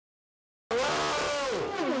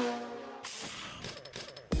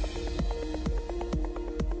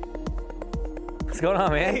going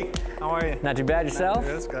on, man? Hey, how are you? Not too bad yourself?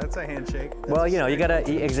 That's a handshake. Well, you know, you gotta,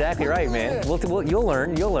 exactly right, man. You'll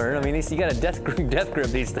learn. I mean, you gotta death grip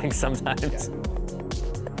these things sometimes.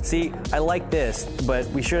 See, I like this, but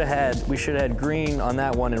we should have had green on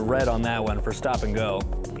that one and red on that one for stop and go.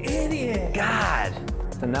 Idiot! God!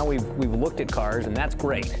 And now we've looked at cars, and that's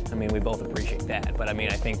great. I mean, we both appreciate that. But I mean,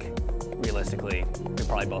 I think realistically, we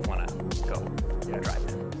probably both want to go drive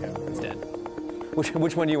it instead.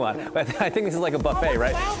 Which one do you want? I think this is like a buffet,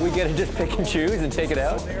 right? We get to just pick and choose and take it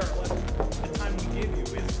out. The time we give you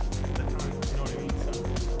is the time. You know what I mean?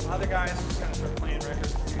 So other guys just kind of start playing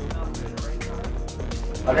records.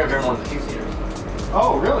 I've never driven one of the two-seaters.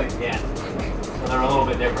 Oh, really? Yeah. So they're a little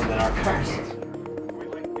bit different than our cars.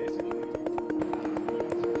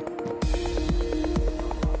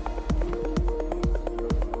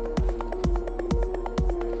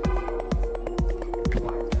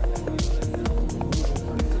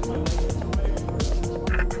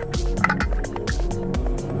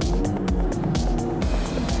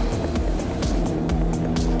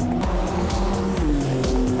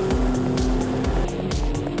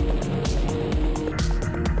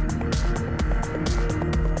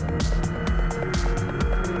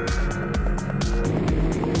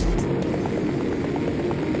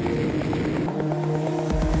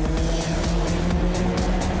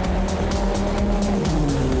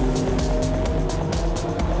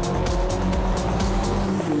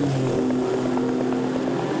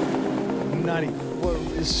 What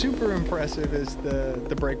is super impressive is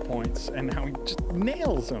the break points and how he just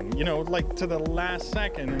nails them, you know, like to the last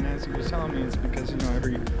second. And as you were telling me, it's because, you know,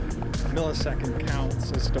 every millisecond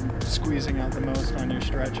counts as to squeezing out the most on your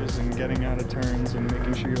stretches and getting out of turns and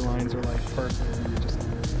making sure your lines are like perfect and you're just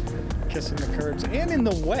kissing the curbs and in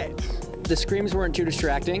the wet. The screams weren't too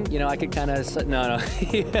distracting. You know, I could kind of, no.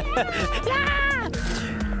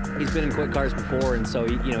 He's been in quick cars before, and so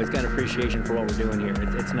you know, he's got an appreciation for what we're doing here.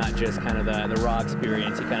 It's not just kind of the raw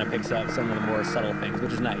experience. He kind of picks up some of the more subtle things,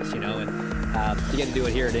 which is nice, you know. And to get to do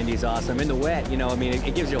it here at Indy is awesome. In the wet, you know, I mean,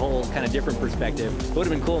 it gives you a whole kind of different perspective. It would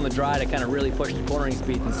have been cool in the dry to kind of really push the cornering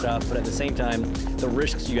speeds and stuff, but at the same time, the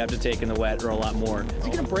risks you have to take in the wet are a lot more. Is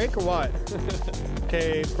he gonna break or what?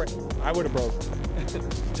 Okay, I would have broke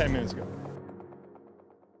 10 minutes ago.